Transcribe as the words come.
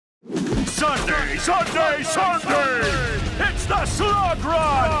Sunday, Sunday, Sunday! It's the Slug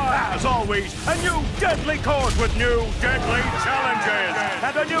Run! As always, a new deadly course with new deadly challenges!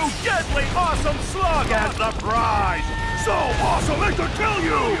 And a new deadly awesome slug as the prize! So awesome it could kill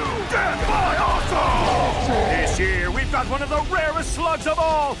you! Death by awesome! This year, we've got one of the rarest slugs of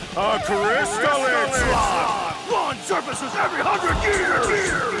all, a crystalline slug! One surfaces every 100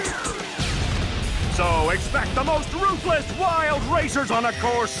 years! So expect the most ruthless wild racers on a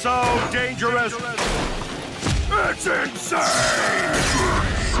course so dangerous. It's insane!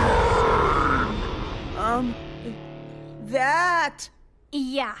 That!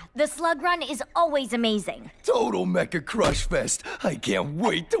 Yeah, the Slug Run is always amazing. Total Mecha Crush Fest. I can't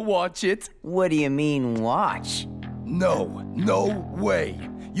wait to watch it. What do you mean, watch? No way.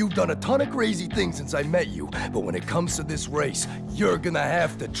 You've done a ton of crazy things since I met you, but when it comes to this race, you're gonna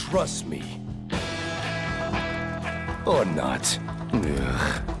have to trust me. Or not.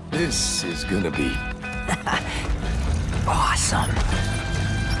 Ugh, this is gonna be... Awesome.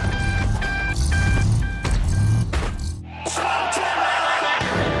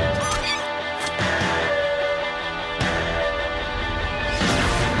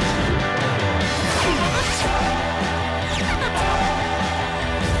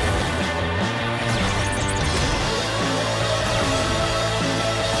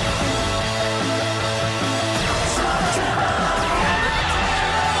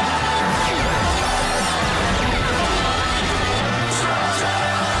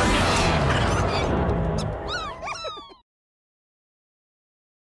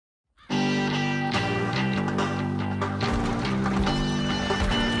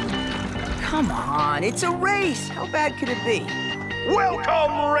 Come on, it's a race. How bad could it be?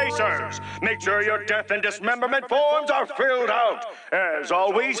 Welcome, racers! Make sure your death and dismemberment forms are filled out. As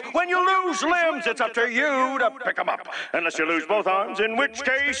always, when you lose limbs, it's up to you to pick them up. Unless you lose both arms, in which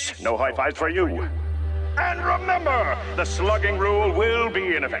case, no high fives for you. And remember, the slugging rule will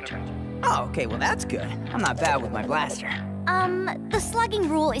be in effect. Oh, okay, well that's good. I'm not bad with my blaster. The slugging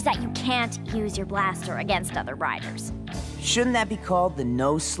rule is that you can't use your blaster against other riders. Shouldn't that be called the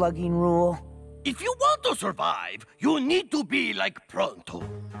no slugging rule? If you want to survive, you need to be like Pronto.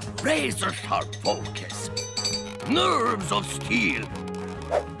 Razor-sharp focus, nerves of steel,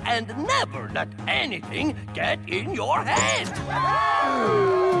 and never let anything get in your head.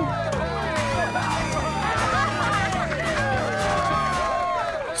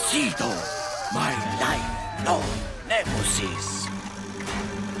 Cito, my lifelong nemesis.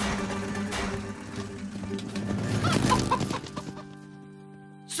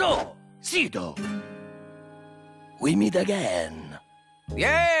 So, Cito, we meet again.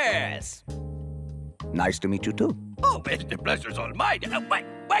 Yes! Nice to meet you too. Oh, well, the pleasure's all mine.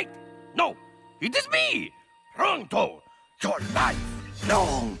 Wait! No, it is me, Pronto, your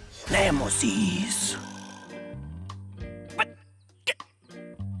lifelong nemesis. But,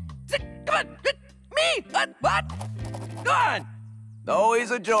 come on, me, what? Go on.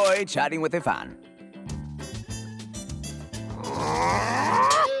 Always a joy chatting with a fan.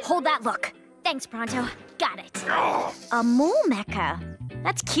 Hold that look. Thanks, Pronto. Got it. A mole mecha.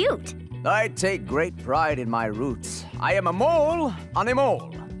 That's cute. I take great pride in my roots. I am a mole on a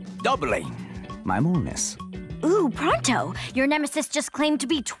mole, doubling my moleness. Ooh, Pronto, your nemesis just claimed to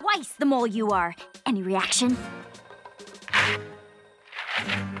be twice the mole you are. Any reaction?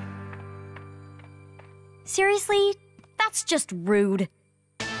 Seriously? That's just rude.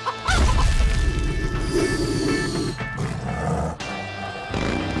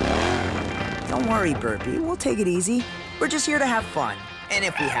 Don't worry, Burpee. We'll take it easy. We're just here to have fun. And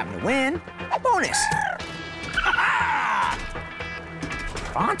if we happen to win, bonus.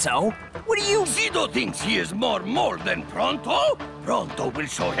 Pronto? What do you... Cito thinks he is more mole than Pronto. Pronto will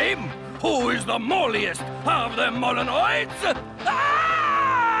show him who is the molliest of the Molenoids.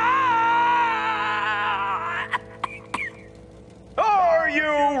 Are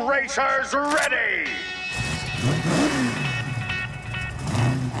you racers ready?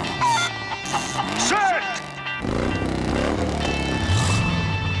 Set!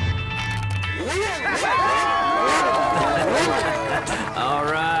 All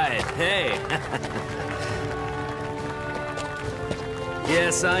right, hey.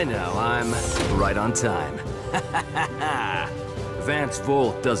 Yes, I know, I'm right on time. Vance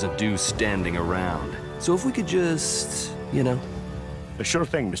Volt doesn't do standing around. So if we could just, you know... A sure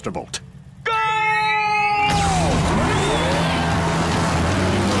thing, Mr. Volt.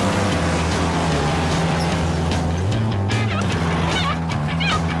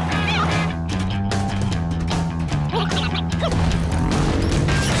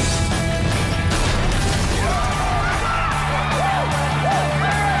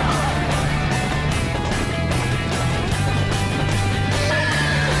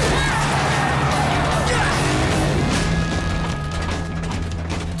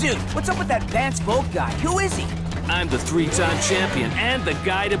 What's up with that Vance Volk guy? Who is he? I'm the 3-time champion and the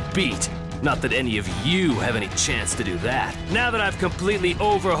guy to beat. Not that any of you have any chance to do that. Now that I've completely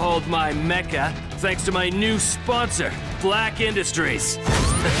overhauled my mecha, thanks to my new sponsor, Blakk Industries.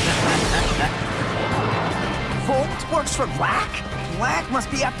 Volk works for Blakk? Blakk must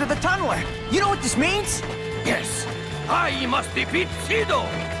be after the tunneler. You know what this means? Yes, I must defeat Sido.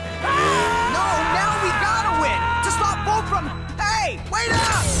 No, now we gotta win! To stop Volk from... Hey, wait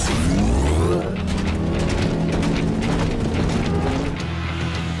up!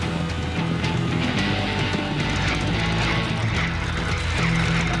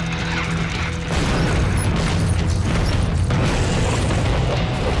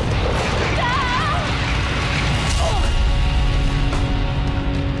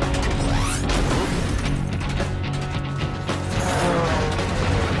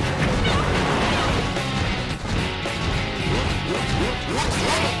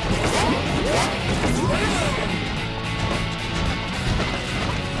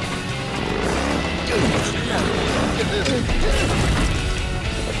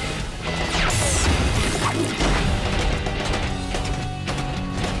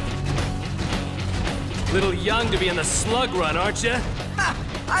 Little young to be in the Slug Run, aren't you? Ha!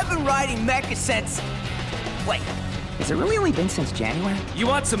 I've been riding mecha since... Wait, has it really only been since January? You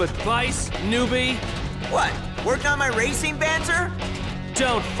want some advice, newbie? What? Working on my racing banter?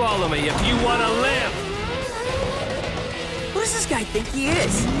 Don't follow me if you want to live! Who does this guy think he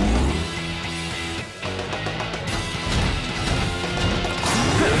is?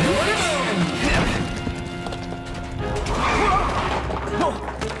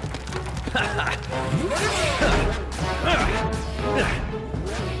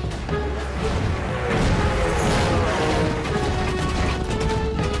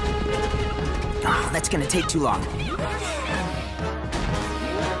 Oh, that's gonna take too long.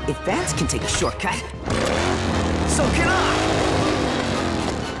 If Vance can take a shortcut, so can I!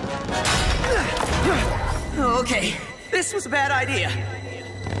 Okay, this was a bad idea.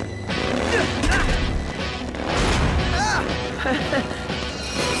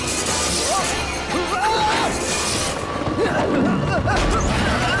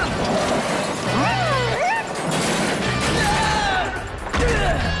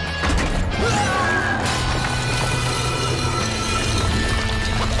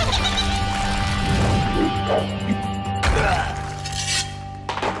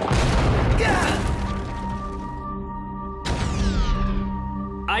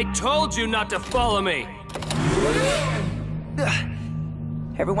 I told you not to follow me!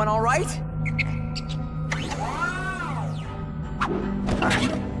 Everyone all right?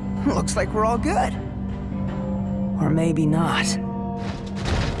 Looks like we're all good. Or maybe not.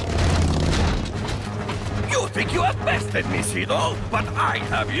 You think you have bested me, Sido, but I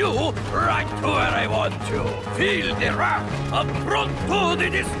have you right to where I want you. Feel the wrath of Pronto the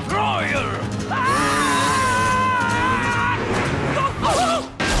Destroyer!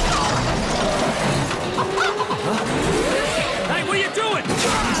 Hey, what are you doing?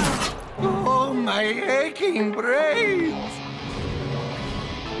 Oh, my aching brains!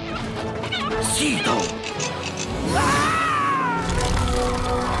 Sido!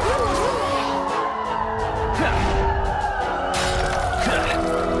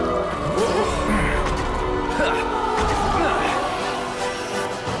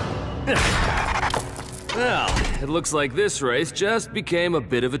 Well, it looks like this race just became a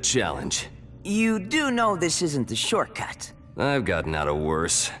bit of a challenge. You do know this isn't the shortcut. I've gotten out of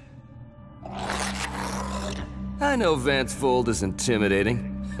worse. I know Vance Fold is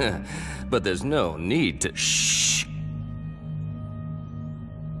intimidating, but there's no need to shh.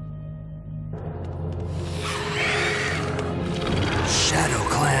 Shadow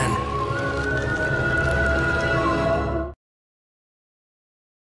Clan.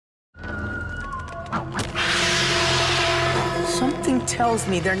 Something tells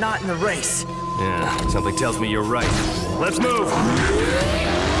me they're not in the race. Yeah, something tells me you're right. Let's move!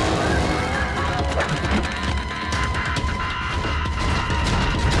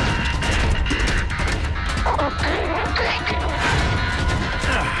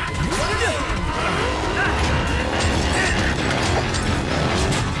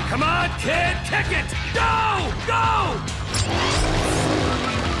 Come on, kid! Kick it! Go! Go!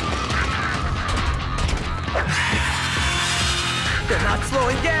 They're not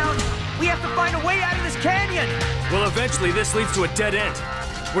slowing down. We have to find a way out of this canyon. Well, eventually this leads to a dead end.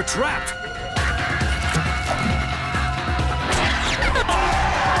 We're trapped.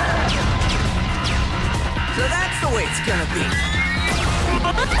 So that's the way it's gonna be.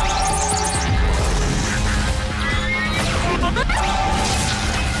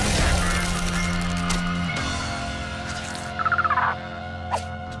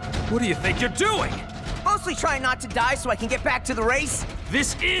 What do you think you're doing? Mostly trying not to die so I can get back to the race.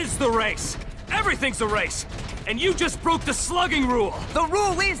 This is the race. Everything's a race. And you just broke the slugging rule. The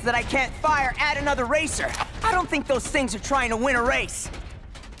rule is that I can't fire at another racer. I don't think those things are trying to win a race.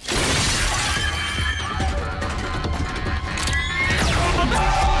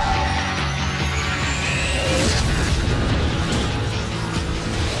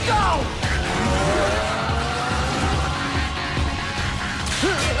 Go!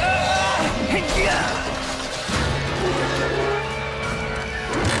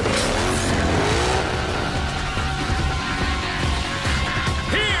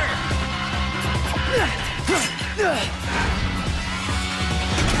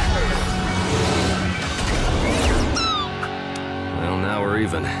 Well, now we're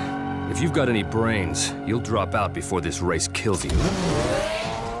even. If you've got any brains, you'll drop out before this race kills you.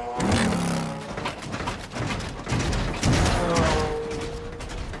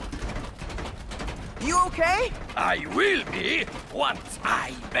 You okay? I will be once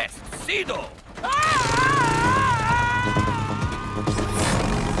I best Sido.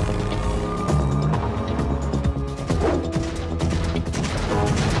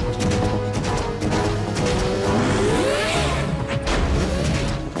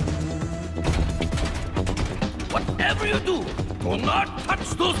 Whatever you do, do not touch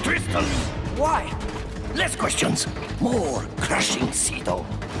those crystals. Why? Less questions, more crushing Sido.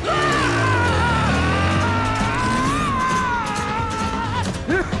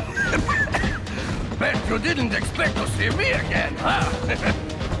 Bet you didn't expect to see me again, huh?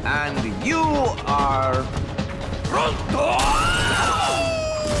 And you are... Pronto!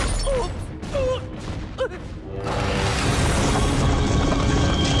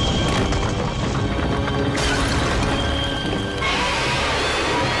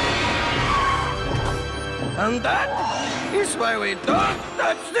 And that is why we don't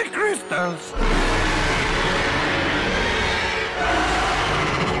touch the crystals.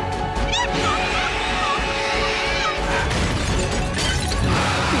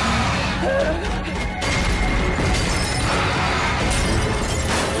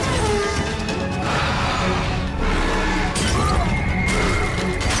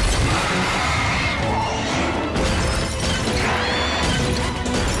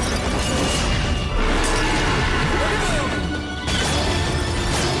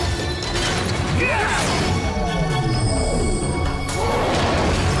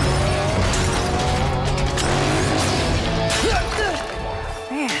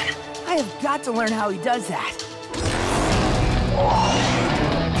 Got to learn how he does that.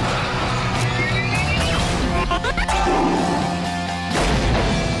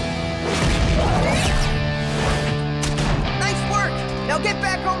 Nice work! Now get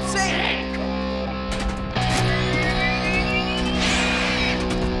back home safe!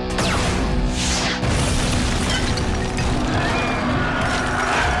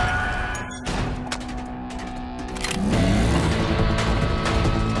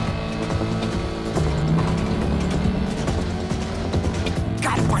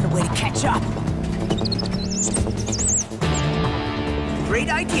 Up. Great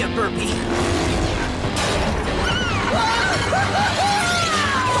idea, Burpee.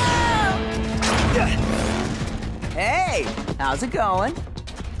 Hey, how's it going?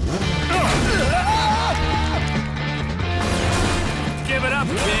 Give it up,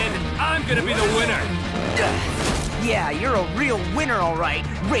 kid. I'm gonna be the winner. Yeah, you're a real winner, all right.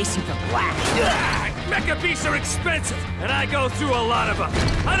 Racing for Blakk. Mecha Beasts are expensive, and I go through a lot of them.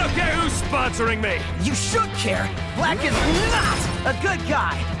 I don't care who's sponsoring me. You should care. Blakk is not a good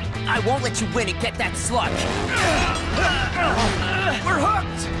guy. I won't let you win and get that slug. We're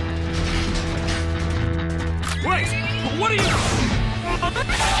hooked. Wait, what are you...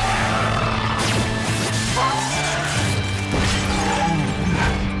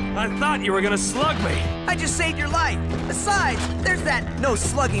 I thought you were gonna slug me. I just saved your life. Besides, there's that no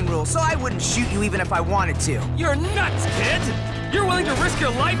slugging rule, so I wouldn't shoot you even if I wanted to. You're nuts, kid! You're willing to risk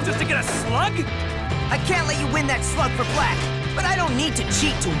your life just to get a slug? I can't let you win that slug for Blakk, but I don't need to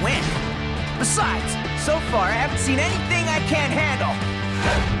cheat to win. Besides, so far I haven't seen anything I can't handle.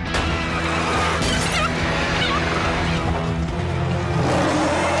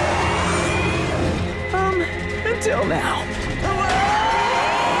 Until now.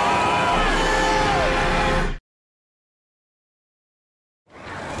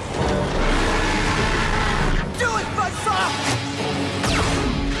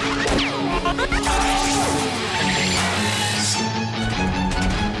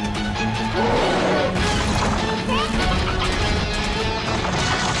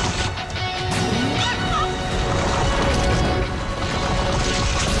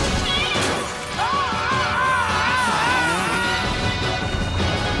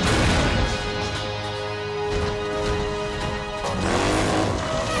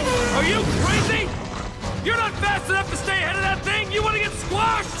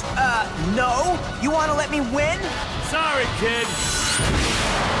 squashed! No? You want to let me win? Sorry, kid.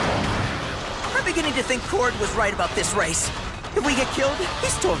 I'm beginning to think Cord was right about this race. If we get killed,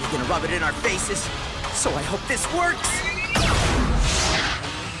 he's totally gonna rub it in our faces. So I hope this works.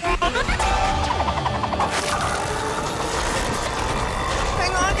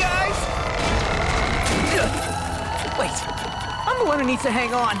 Hang on, guys! Wait, I'm the one who needs to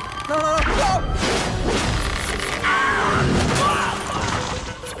hang on. No!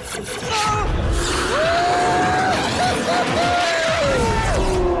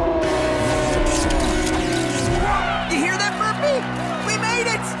 You hear that, Murphy? We made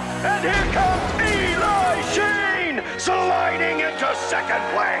it! And here comes Eli Shane, sliding into second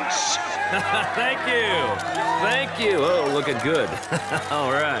place. Thank you. Thank you. Oh, looking good.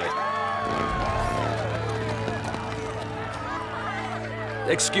 All right.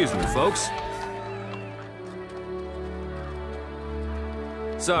 Excuse me, folks.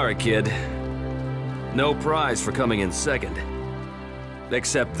 Sorry, kid. No prize for coming in second.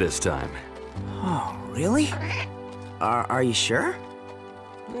 Except this time. Oh, really? Are you sure?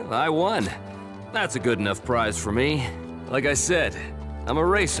 Well, I won. That's a good enough prize for me. Like I said, I'm a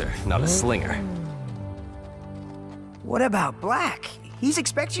racer, not a slinger. What about Blakk? He's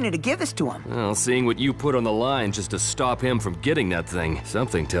expecting you to give this to him. Well, seeing what you put on the line just to stop him from getting that thing,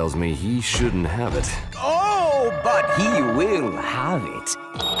 something tells me he shouldn't have it. Oh, but he will have it.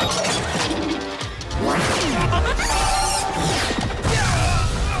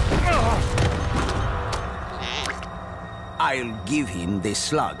 I'll give him the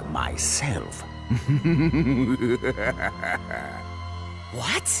slug myself.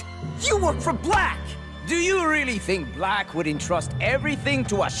 What? You work for Blakk! Do you really think Blakk would entrust everything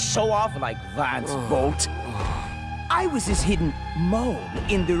to a show-off like Vance Bolt? I was his hidden mole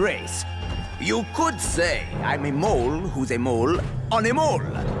in the race. You could say I'm a mole who's a mole on a mole,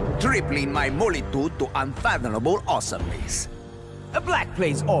 tripling my molitude to unfathomable awesomeness. Blakk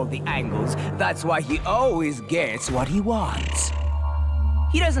plays all the angles, that's why he always gets what he wants.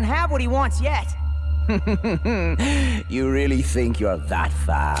 He doesn't have what he wants yet. You really think you're that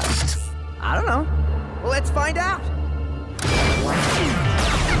fast? I don't know. Let's find out.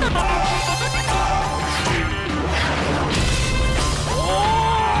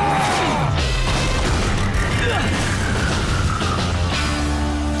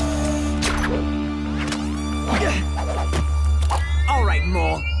 All right,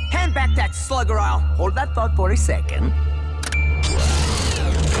 Mole. Hand back that slug or I'll hold that thought for a second.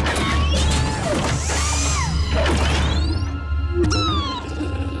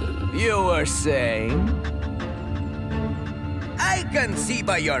 You were saying? I can see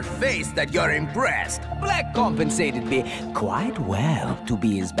by your face that you're impressed. Blakk compensated me quite well to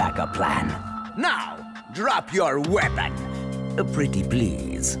be his backup plan. Now, drop your weapon. Pretty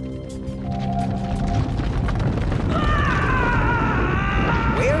please.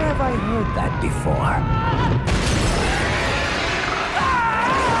 Where have I heard that before?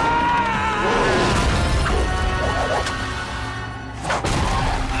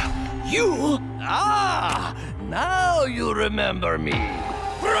 You? Ah! Now you remember me.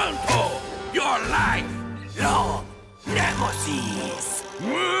 Pronto! Your life! Long nemesis!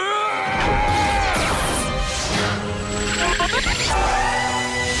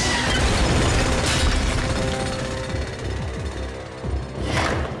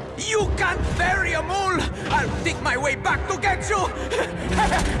 You can't bury a mole! I'll dig my way back to get you!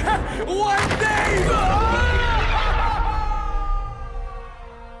 One day!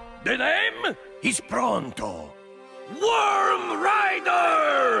 The name is Pronto. Worm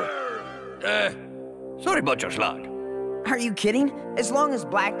Rider! Sorry about your slug. Are you kidding? As long as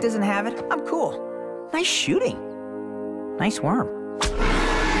Blakk doesn't have it, I'm cool. Nice shooting. Nice worm.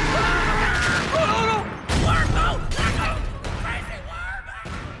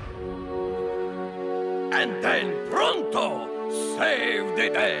 And then Pronto saved the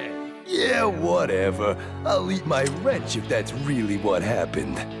day. Yeah, whatever. I'll eat my wrench if that's really what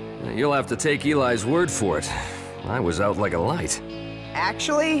happened. You'll have to take Eli's word for it. I was out like a light.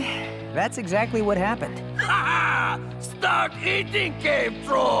 Actually, that's exactly what happened. Ha! Start eating, cave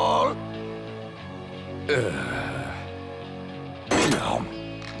troll!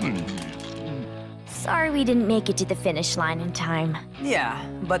 Sorry we didn't make it to the finish line in time. Yeah,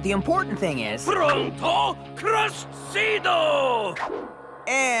 but the important thing is... Pronto Cruscido!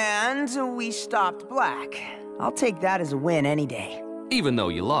 And we stopped Blakk. I'll take that as a win any day. Even though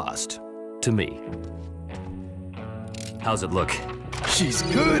you lost. To me. How's it look? She's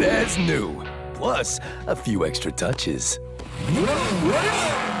good as new. Plus, a few extra touches.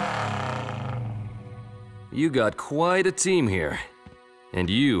 You got quite a team here. And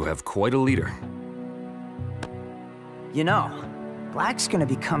you have quite a leader. You know, Black's gonna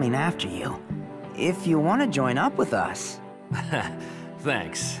be coming after you. If you want to join up with us.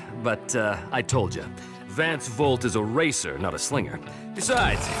 Thanks, but I told you. Vance Volt is a racer, not a slinger.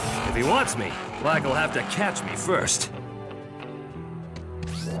 Besides, if he wants me, Blakk will have to catch me first.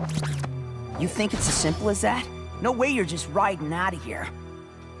 You think it's as simple as that? No way you're just riding out of here.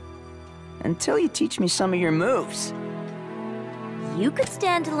 Until you teach me some of your moves. You could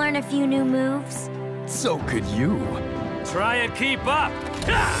stand to learn a few new moves. So could you. Try and keep up!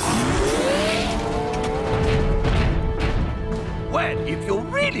 Well, if you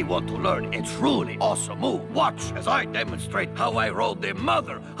really want to learn a truly awesome move, watch as I demonstrate how I rode the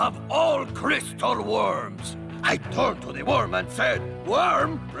mother of all crystal worms. I turned to the worm and said,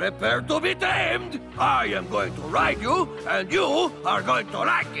 "Worm, prepare to be tamed. I am going to ride you, and you are going to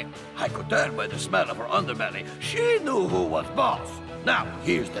like it." I could tell by the smell of her underbelly. She knew who was boss. Now,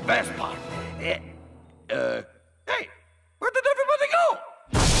 here's the best part. Hey,